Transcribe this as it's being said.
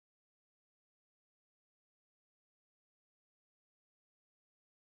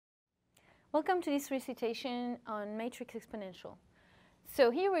Welcome to this recitation on matrix exponential.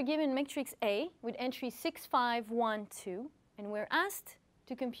 So here we're given matrix A with entry 6, 5, 1, 2, and we're asked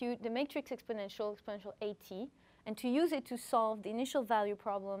to compute the matrix exponential AT, and to use it to solve the initial value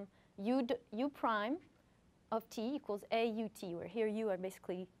problem u prime of t equals a ut, where here u are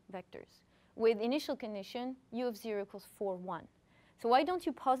basically vectors, with initial condition u of 0 equals 4, 1. So why don't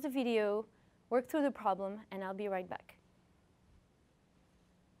you pause the video, work through the problem, and I'll be right back.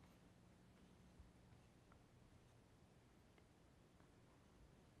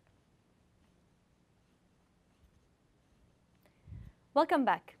 Welcome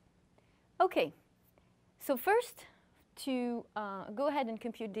back. Okay, so first, to go ahead and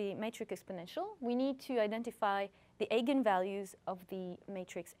compute the matrix exponential, we need to identify the eigenvalues of the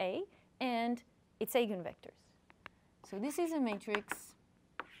matrix A and its eigenvectors. So this is a matrix,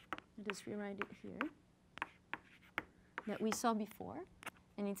 I'll just rewrite it here, that we saw before,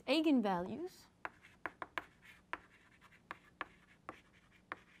 and its eigenvalues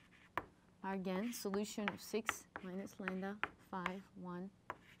are again solution of 6 minus lambda 5, 1,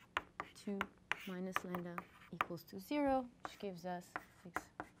 2 minus lambda equals to 0, which gives us 6,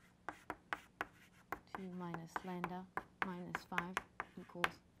 2 minus lambda minus 5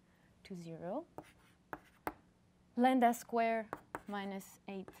 equals to 0. Lambda square minus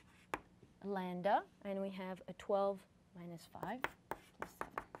 8 lambda, and we have a 12 minus 5 plus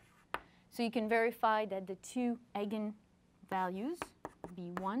 7. So you can verify that the two eigenvalues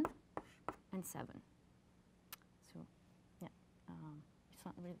be 1 and 7. It's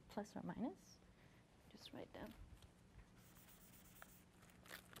not really plus or minus. Just write down.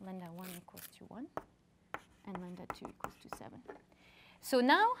 Lambda 1 equals to 1, and lambda 2 equals to 7. So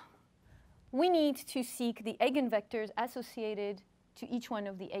now we need to seek the eigenvectors associated to each one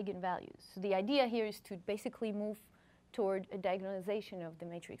of the eigenvalues. So the idea here is to basically move toward a diagonalization of the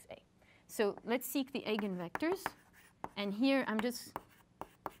matrix A. So let's seek the eigenvectors. And here I'm just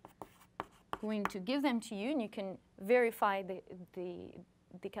going to give them to you, and you can verify the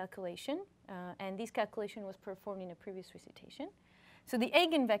calculation. And this calculation was performed in a previous recitation. So the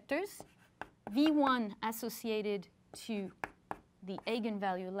eigenvectors, V1 associated to the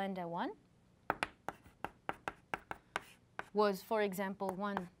eigenvalue lambda 1 was, for example,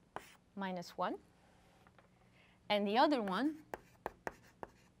 1 minus 1. And the other one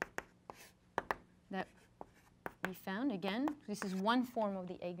that we found, again, this is one form of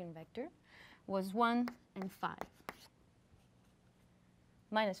the eigenvector, was 1 and 5.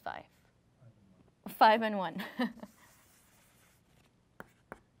 Minus 5. 5 and 1.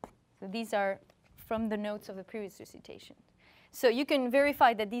 So these are from the notes of the previous recitation. So you can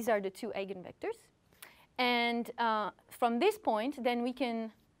verify that these are the two eigenvectors. And from this point, then we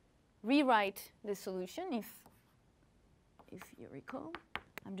can rewrite the solution. If you recall,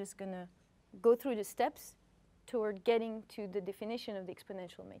 I'm just going to go through the steps toward getting to the definition of the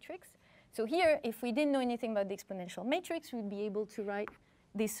exponential matrix. So here, if we didn't know anything about the exponential matrix, we'd be able to write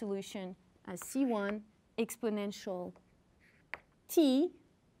this solution as C1 exponential t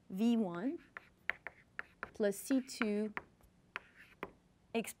V1 plus C2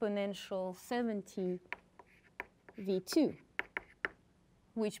 exponential 7t V2,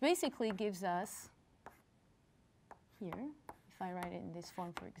 which basically gives us here, if I write it in this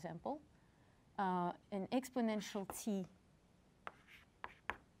form, for example, an exponential t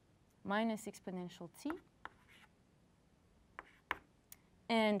minus exponential t,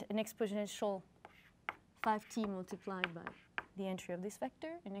 and an exponential 5t multiplied by the entry of this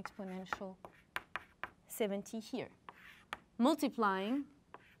vector, an exponential 7t here, multiplying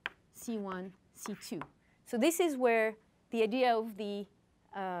C1, C2. So this is where the idea of the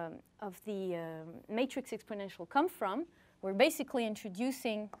matrix exponential comes from. We're basically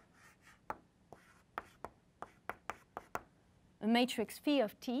introducing a matrix phi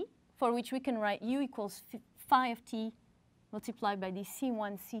of t, for which we can write u equals phi of t multiplied by the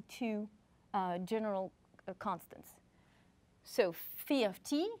C1, C2 general constants. So phi of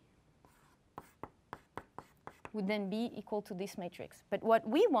t would then be equal to this matrix. But what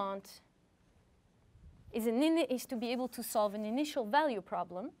we want is to be able to solve an initial value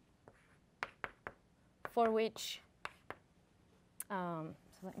problem for which,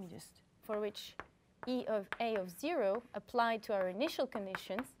 for which E of A of 0 applied to our initial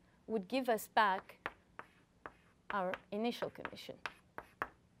conditions would give us back our initial condition.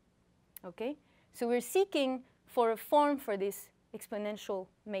 Okay? So we're seeking for a form for this exponential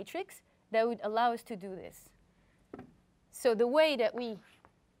matrix that would allow us to do this. So the way that we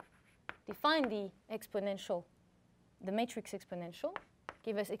define the exponential, the matrix exponential,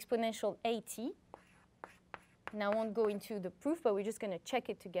 give us exponential AT. Now I won't go into the proof, but we're just going to check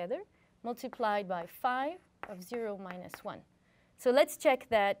it together. multiplied by phi of 0 minus 1. So let's check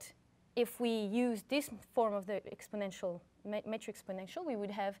that if we use this form of the exponential, matrix exponential, we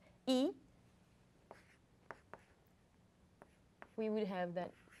would have E. We would have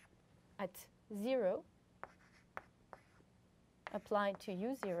that at 0 applied to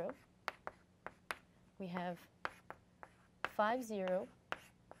U0. We have phi 0,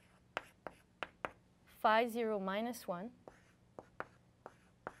 phi 0 minus 1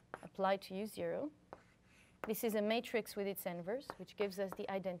 applied to U0. This is a matrix with its inverse, which gives us the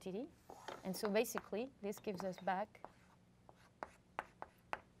identity. And so basically, this gives us back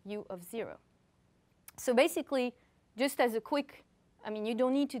U of 0. So basically, just as a quick, I mean, you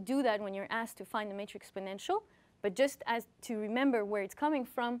don't need to do that when you're asked to find the matrix exponential, but just as to remember where it's coming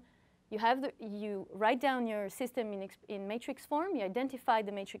from, you write down your system in matrix form, you identify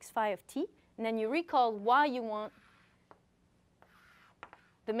the matrix phi of t, and then you recall why you want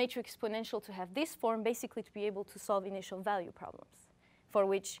the matrix exponential to have this form, basically to be able to solve initial value problems, for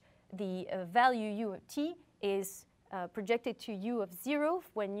which the value u of t is projected to u of 0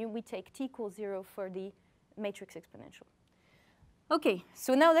 when we take t equals 0 for the matrix exponential. OK,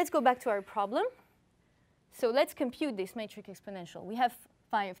 so now let's go back to our problem. So let's compute this matrix exponential. We have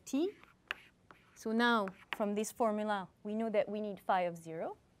phi of t. So now, from this formula, we know that we need phi of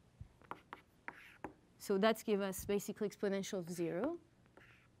 0. So that's give us basically exponential of 0,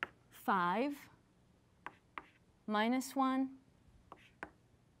 5, minus 1,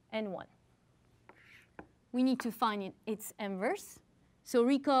 and 1. We need to find its inverse. So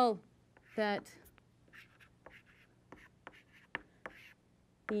recall that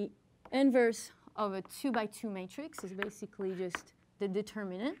the inverse of a 2 by 2 matrix is basically just the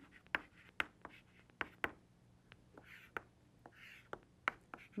determinant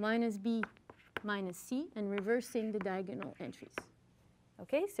minus b minus c and reversing the diagonal entries.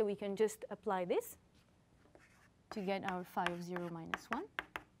 OK, so we can just apply this to get our phi of 0 minus 1.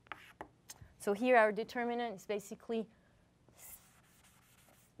 So here our determinant is basically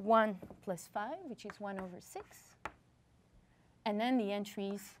 1 plus 5, which is 1 over 6. And then the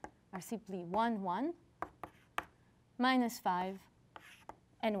entries are simply 1, 1, minus 5,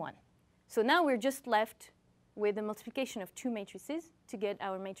 and 1. So now we're just left with the multiplication of two matrices to get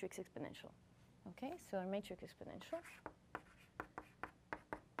our matrix exponential. OK, so our matrix exponential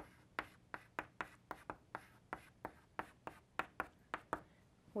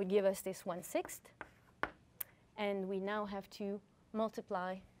would give us this 1/6. And we now have to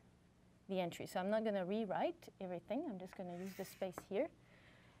multiply the entry. So I'm not going to rewrite everything. I'm just going to use the space here.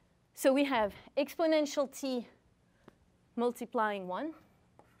 So we have exponential t multiplying 1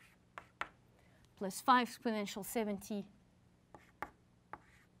 plus 5 exponential 7t.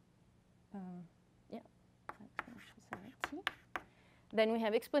 Exponential 7t. Then we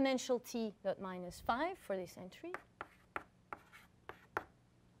have exponential t dot minus 5 for this entry.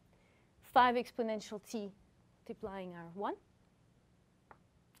 5 exponential t multiplying our 1.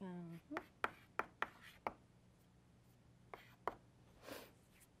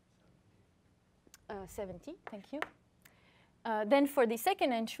 70, thank you. Then for the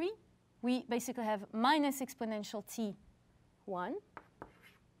second entry, we basically have minus exponential t 1,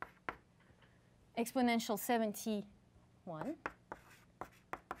 exponential 7t 1,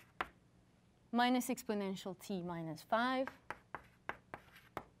 minus exponential t minus 5,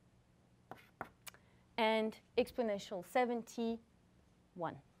 and exponential 7t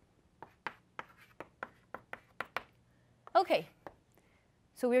 1. OK,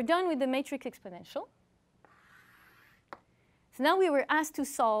 so we're done with the matrix exponential. So now we were asked to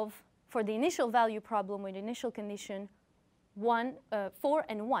solve for the initial value problem with initial condition 4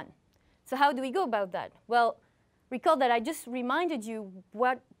 and 1. So how do we go about that? Well, recall that I just reminded you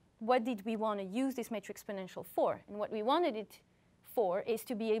what did we want to use this matrix exponential for. And what we wanted it for is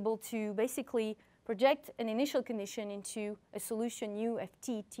to be able to basically project an initial condition into a solution u of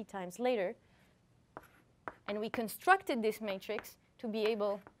t times later. And we constructed this matrix to be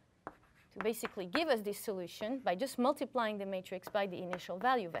able to basically give us this solution by just multiplying the matrix by the initial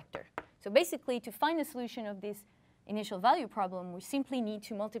value vector. So basically, to find a solution of this initial value problem, we simply need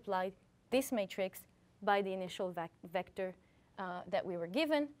to multiply this matrix by the initial vector that we were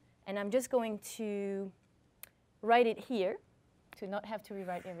given. And I'm just going to write it here to not have to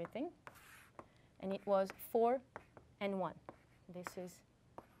rewrite everything. And it was 4 and 1. This is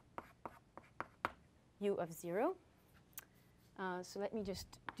u of 0. So let me just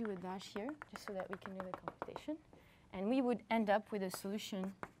do a dash here, just so that we can do the computation. And we would end up with a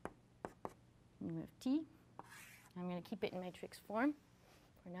solution u of t. I'm going to keep it in matrix form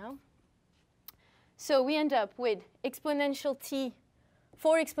for now. So we end up with exponential t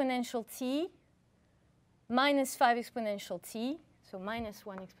 4 exponential t minus 5 exponential t, so minus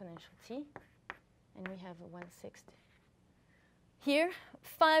 1 exponential t, and we have a 1/6. Here,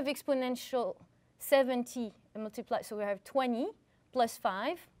 5 exponential 7t multiplied, so we have 20 plus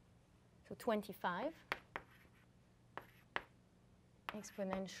 5, so 25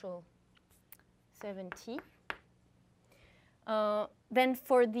 exponential 7t. Then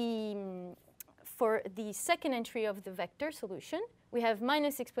for the second entry of the vector solution, we have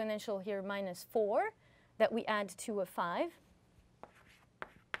minus exponential here minus 4 that we add to a 5.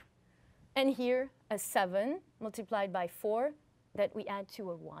 And here a 7 multiplied by 4 that we add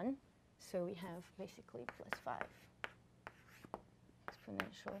to a 1. So we have basically plus 5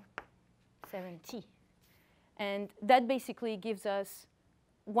 exponential 7t. And that basically gives us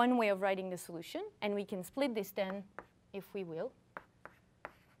one way of writing the solution. And we can split this then, if we will,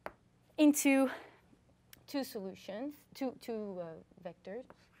 into two solutions, two vectors.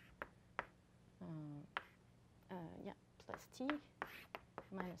 Yeah, plus t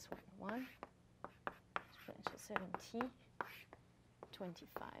minus 1, exponential 7t,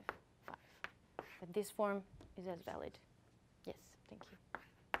 25, 5. But this form is as valid. Yes, thank you.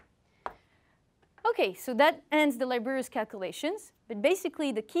 OK, so that ends the laborious calculations. But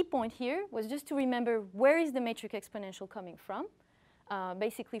basically, the key point here was just to remember where is the matrix exponential coming from,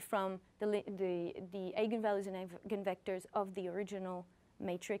 basically from the eigenvalues and eigenvectors of the original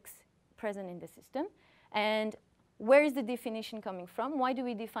matrix present in the system. And where is the definition coming from? Why do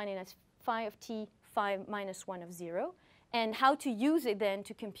we define it as phi of t, phi minus 1 of 0? And how to use it then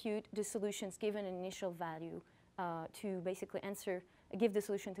to compute the solutions given an initial value to basically give the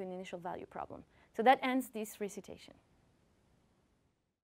solution to an initial value problem. So that ends this recitation.